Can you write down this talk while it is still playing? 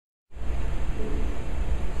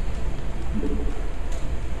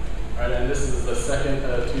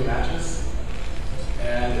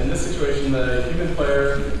competition, the human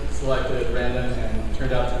player selected random and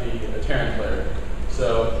turned out to be a Terran player.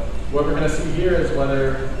 So what we're going to see here is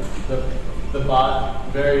whether the bot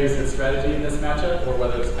varies its strategy in this matchup or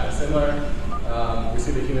whether it's kind of similar. We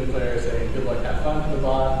see the human player saying, "Good luck, have fun" to the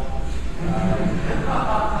bot.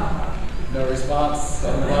 No response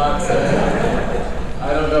on the bot. So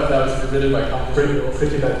I don't know if that was forbidden by competition rules.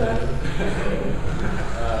 Pretty bad man.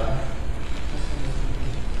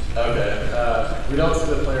 Okay. We don't see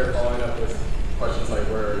the player following up with questions like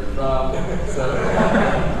 "Where are you from?"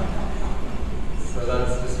 So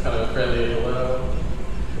that's just kind of a friendly hello.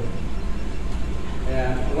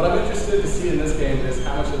 And what I'm interested to see in this game is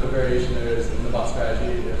how much of a variation there is in the bot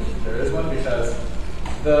strategy, if there is one, because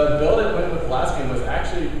the build it went with last game was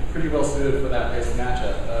actually pretty well suited for that race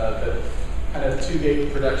matchup. The kind of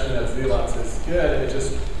 2-gate production of Zealots is good, it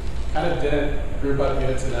just kind of didn't group up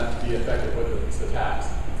units enough to be effective with its attacks.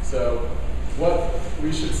 So what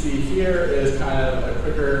we should see here is kind of a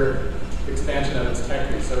quicker expansion of its tech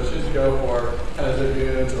tree. So it should go for kind of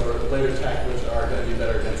dragoons or later tech, which are going to be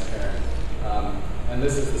better against Terran. And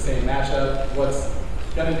this is the same matchup. What's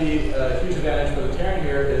going to be a huge advantage for the Terran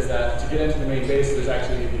here is that to get into the main base, there's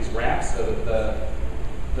actually these ramps, so that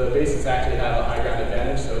the bases actually have a high ground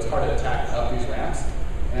advantage, so it's hard to attack up these ramps.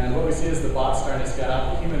 And what we see is the bot's starting to scout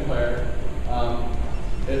out the human player.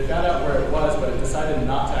 It found out where it was, but it decided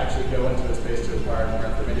not to actually go into its base to acquire more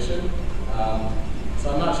information.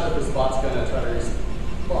 So I'm not sure if this bot's going to try to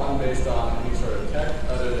respawn based on any sort of tech,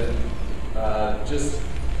 other than just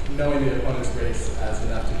knowing the opponent's race as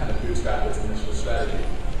enough to kind of bootstrap its initial strategy.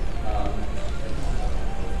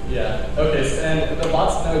 Yeah, okay, and the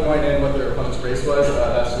bots know going in what their opponent's race was.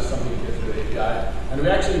 That's just something you get through the API. And we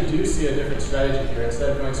actually do see a different strategy here. Instead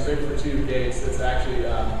of going straight for 2 gates, it's actually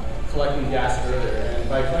collecting gas earlier. And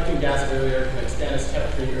by collecting gas earlier, it can expand its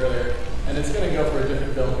tech tree earlier. And it's going to go for a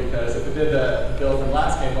different build, because if it did the build from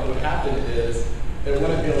last game, what would happen is it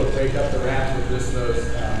wouldn't be able to break up the ramps with just those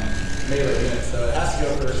melee units. So it has to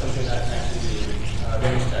go for something that can actually be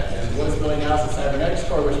range tech. And what it's building now is a cybernetics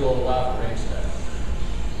core, which will allow for range tech.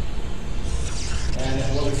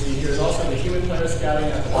 And what we see here is also the human player scouting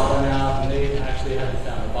at the bottom now, and they actually haven't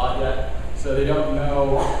found the bot yet. So they don't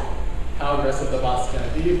know how aggressive the bot's going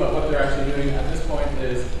to be, but what they're actually doing at this point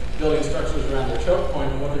is building structures around their choke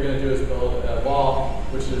point, and what they're going to do is build a wall,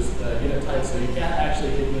 which is unit tight, so you can't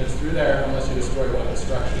actually get units through there unless you destroy one of the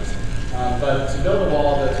structures. But to build a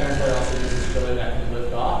wall, the Terran player also uses a building that can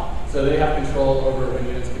lift off, so they have control over when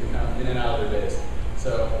units can come in and out of their base.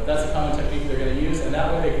 So that's a common technique they're going to use, and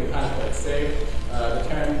that way they can kind of play safe. The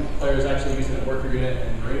Terran player is actually using a worker unit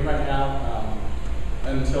in Marine right now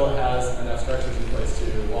until it has enough structures in place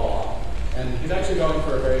to wall off. And he's actually going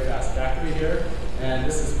for a very fast factory here, and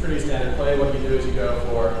this is pretty standard play. What you do is you go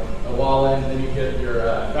for a wall in, then you get your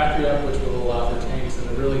factory up, which will allow for tanks and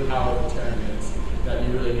the really powerful Terran units that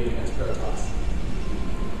you really need against Protoss.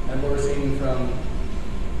 And what we're seeing from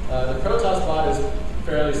the Protoss bot is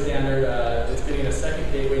fairly standard. It's getting a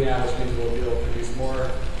second gateway now, which means we'll be able to produce more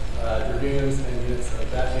dragoons and units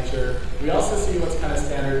of that nature. We also see what's kind of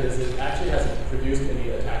standard is it actually hasn't produced any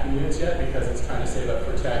attacking units yet, because it's trying to save up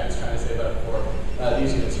for tech, it's trying to save up for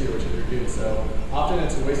these units here, which are dragoons. So often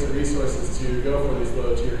it's a waste of resources to go for these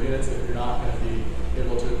low tier units if you're not going to be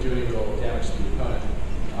able to do any real damage to the opponent.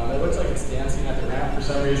 It looks like it's dancing at the ramp for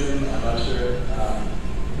some reason, I'm not sure.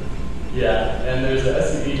 Yeah, and there's a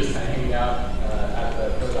SCV just kind of hanging out at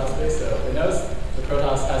the Protoss base, so it knows the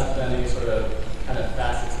Protoss hasn't done any sort of kind of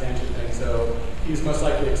fast expansion thing, so he's most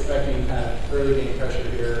likely expecting kind of early game pressure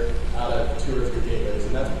here out of 2 or 3 gateways.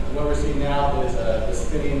 And that's what we're seeing now is the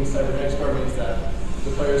spinning cybernetics core means that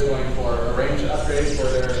the player is going for a range upgrade for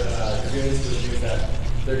their dragoons, which means that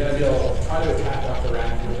they're going to be able to try to attack off the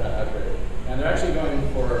ramp with that upgrade. And they're actually going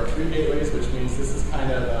for 3 gateways, which means this is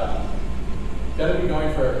kind of going to be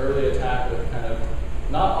going for an early attack with kind of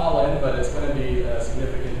not all in, but it's going to be a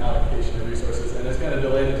significant allocation of resources, and it's going to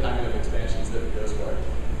delay the timing of expansions if it goes for it.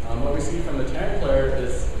 What we see from the Terran player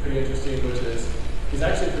is pretty interesting, which is he's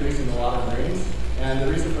actually producing a lot of Marines, and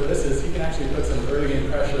the reason for this is he can actually put some early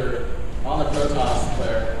game pressure on the Protoss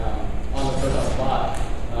player, on the Protoss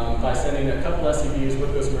bot, by sending a couple SCVs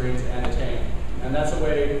with those Marines and a tank. And that's a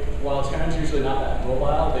way, while Terran's usually not that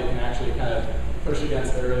mobile, they can actually kind of push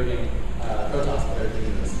against the early game Protoss player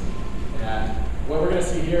doing this. And what we're going to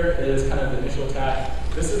see here is kind of the initial attack.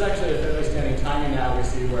 This is actually a fairly standing timing now. We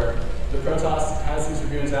see where the Protoss has these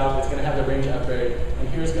dragoons out, it's going to have the range upgrade, and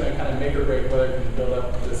here's going to kind of make or break whether it can build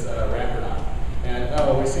up this ramp or not.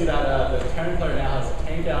 And we see that the Terran player now has a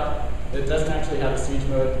tank out. It doesn't actually have a siege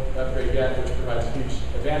mode upgrade yet, which provides a huge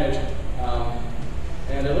advantage.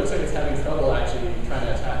 And it looks like it's having trouble actually trying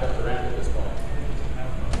to attack up the ramp at this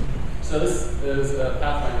So this is a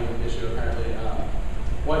pathfinding issue apparently.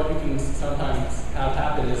 What you can sometimes have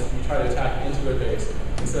happen is you try to attack into a base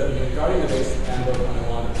instead of guarding the base and both on the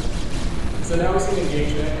water. So now we see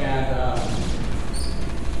engagement, and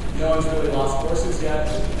no one's really lost forces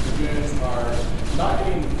yet. The goons are not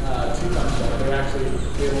getting too much though. They're actually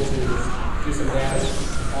able to do some damage.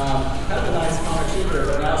 Kind of a nice comic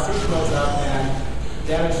shooter, but now siege blows up and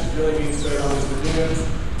damage is really being sprayed on these dragoons,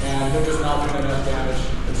 and they're just not doing enough damage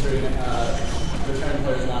considering the Terran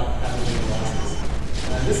player's not having any losses.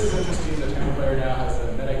 And this is interesting. The Terran player now has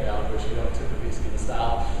a medic out, which you don't typically see in the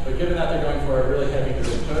style. But given that they're going for a really heavy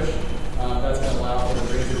druid push, that's going to allow for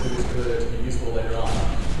the razor boost to be useful later on.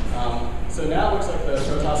 So now it looks like the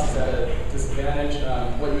Protoss is at a disadvantage.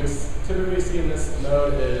 What you would typically see in this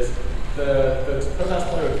mode is the Protoss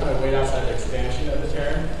player would kind of wait outside the expansion of the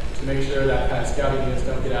Terran to make sure that kind of scouting units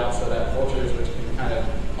don't get out, so that vultures, which can kind of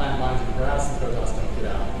plant mines and harass the Protoss, don't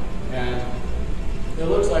get out. And it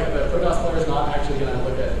looks like the Protoss player is not actually going to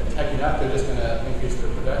look at teching up, they're just going to increase their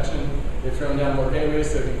production. They've thrown down more gateways,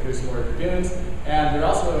 so they can increase more dragoons, and they're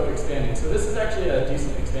also expanding. So this is actually a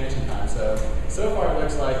decent expansion time. So far it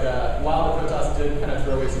looks like while the Protoss did kind of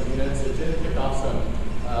throw away some units, it did pick off some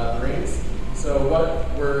Marines. So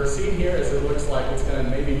what we're seeing here is it looks like it's going to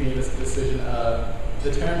maybe be this decision of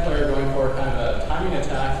the Terran player going for kind of a timing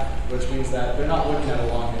attack, which means that they're not looking at a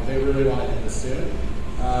long game. They really want to end this soon.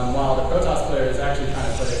 While the Protoss player is actually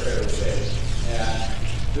trying to play it fairly safe.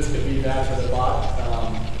 And this could be bad for the bot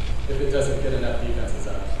if it doesn't get enough defenses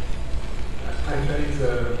up. Actually,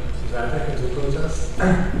 the attack of the Protoss,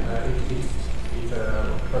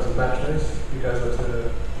 it was a bad choice because of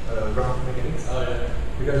the ground mechanics. Oh, yeah.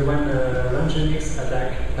 Because when launch units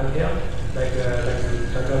attack up here, like the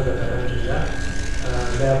Protoss that I mentioned there,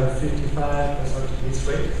 they have a 55% miss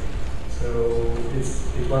rate. So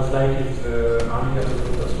it was like if the army of the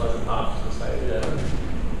Protoss was half the size. Yeah.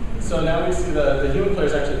 So now we see the human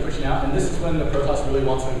players actually pushing out, and this is when the Protoss really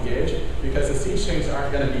wants to engage, because the siege tanks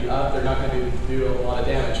aren't going to be up, they're not going to do a lot of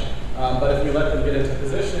damage. But if we let them get into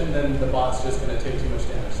position, then the bot's just going to take too much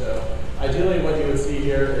damage. So ideally what you would see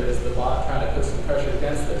here is the bot trying to put some pressure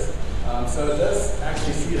against this. So it does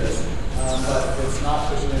actually see this, but it's not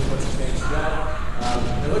pushing in towards the tanks yet.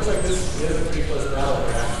 It looks like this is a pretty close battle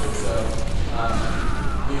here actually. So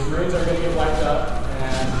these Marines are going to get wiped up,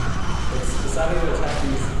 and it's deciding to attack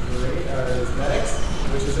these medics,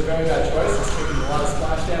 which is a very bad choice. It's taking a lot of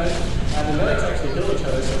splash damage, and the medics actually heal each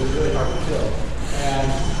other, so they're really hard to kill. And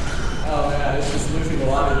oh man, it's just losing a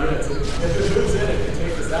lot of units. If it moves in, it can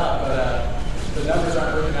take this out, but the numbers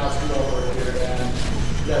aren't working out too well over here. And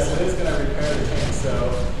yes, it is going to repair the tank. So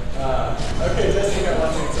okay, it does take out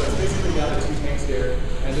one tank, so it's basically down to 2 tanks here,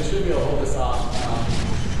 and it should be able to hold this off.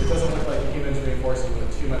 It doesn't look like the humans reinforcing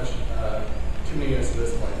with too many units at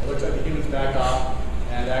this point. It looks like the humans back off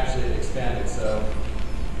and actually expanded. So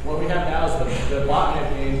what we have now is the bot may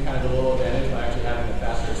have gained kind of a little advantage by actually having a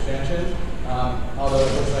faster expansion. Although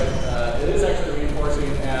it looks like it is actually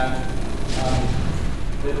reinforcing, and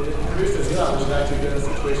it produced a zealot, which is actually good in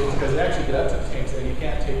situations because it actually get up to the tanks, and you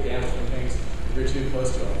can't take damage from tanks if you're too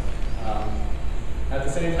close to them. At the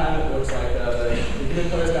same time, it looks like the human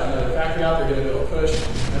players got another factory out, they're getting a little push,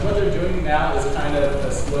 and what they're doing now is kind of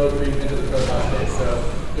a slow creep into the Protoss base.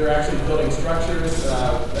 So they're actually building structures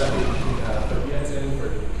that they can put units in for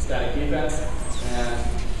static defense, and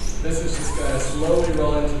this is just going to slowly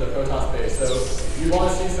roll into the Protoss base. So you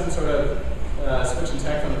want to see some sort of switch in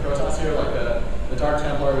tech from the Protoss here, like the Dark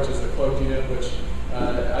Templar, which is the cloaked unit, which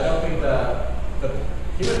I don't think the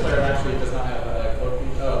human player actually does not have a cloaked unit.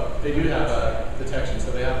 Oh, they do have detection,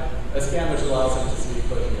 so they have a scan which allows them to see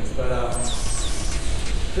cloaked units. But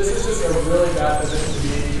this is just a really bad position to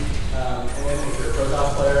be in if you're a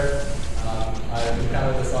Protoss player. I've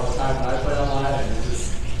encountered this all the time when I play online, and you're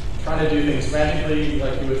just trying to do things frantically,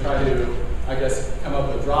 like you would try to, I guess, come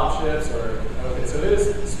up with drop ships, or, okay, so it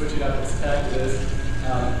is switching up its tech, it is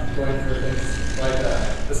going for things like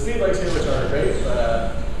the speed legs here, which are great,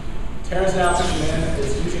 but Terran's now pushing in,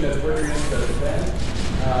 it's using its worker units to defend.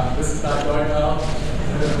 This is not going well.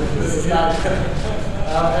 This is not good.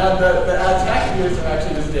 And the attack units are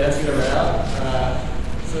actually just dancing around.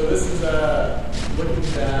 So this is looking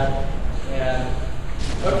bad. And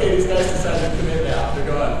okay, these guys decided to commit now. They're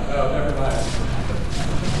going, oh, never mind.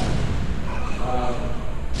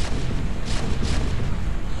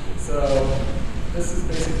 So this is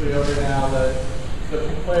basically over now. The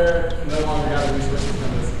player can no longer have the resources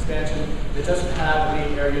from this expansion. It doesn't have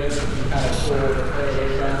any air units that can kind of pull the player away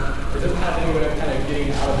from. It doesn't have anyone kind of getting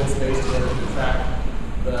out of its space to be able to attract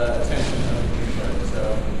the attention of the player. So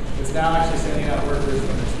it's now actually sending out workers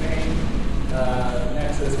from its main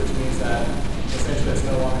nexus weaknesses, which means that essentially it's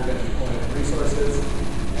no longer going to be pulling in resources,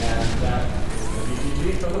 and that is the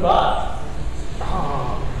BTG from the bot.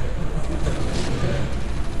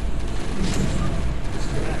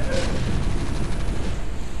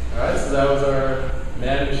 Alright, so that was our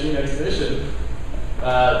man-machine exhibition.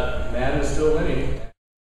 Man is still winning.